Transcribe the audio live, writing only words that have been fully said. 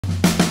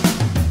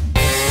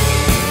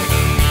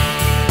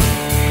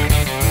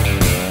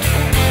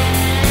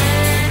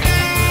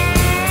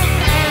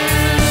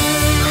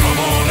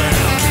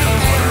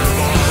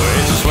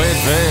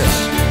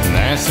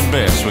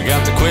best. We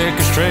got the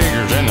quickest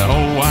triggers in the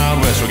whole Wild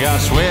West. We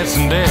got sweats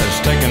and deaths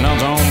taking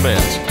odds on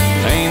bets.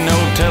 Ain't no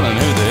telling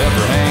who the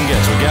upper hand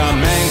gets. We got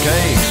man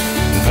cakes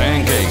and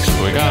pancakes.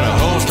 We got a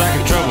whole stack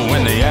of trouble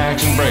when the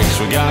action breaks.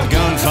 We got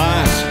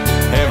gunfights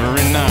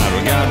every night.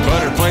 We got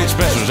butter plate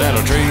specials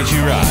that'll treat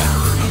you right.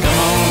 Come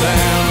on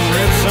down,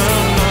 rip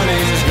some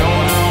money's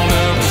going on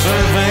up to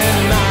Surf Van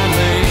and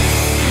Nightly.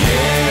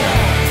 Yeah, yeah,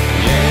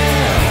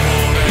 yeah,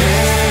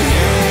 yeah,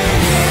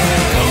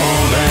 yeah. Come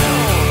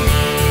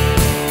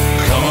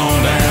on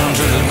down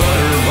to the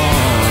butter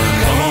barn.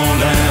 Come on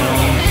down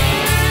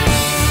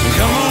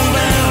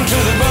to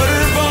the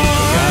butter barn.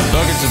 We got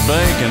buckets of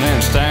bacon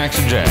and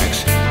stacks of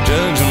jacks,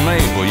 jugs of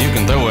maple, you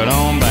can throw it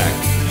on back.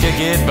 Kick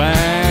it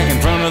back in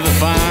front of the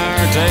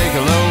fire, take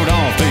a load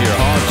off to your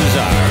heart's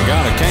desire.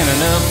 Got a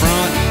cannon up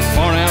front,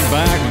 one out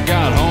back. We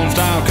got home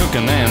style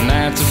cooking and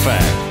that's a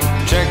fact.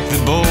 Check the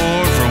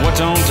board for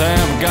what's on tap.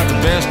 We got the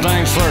best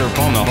dang slurp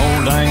on the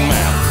whole dang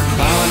map.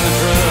 Pile in the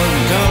truck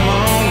and come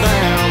on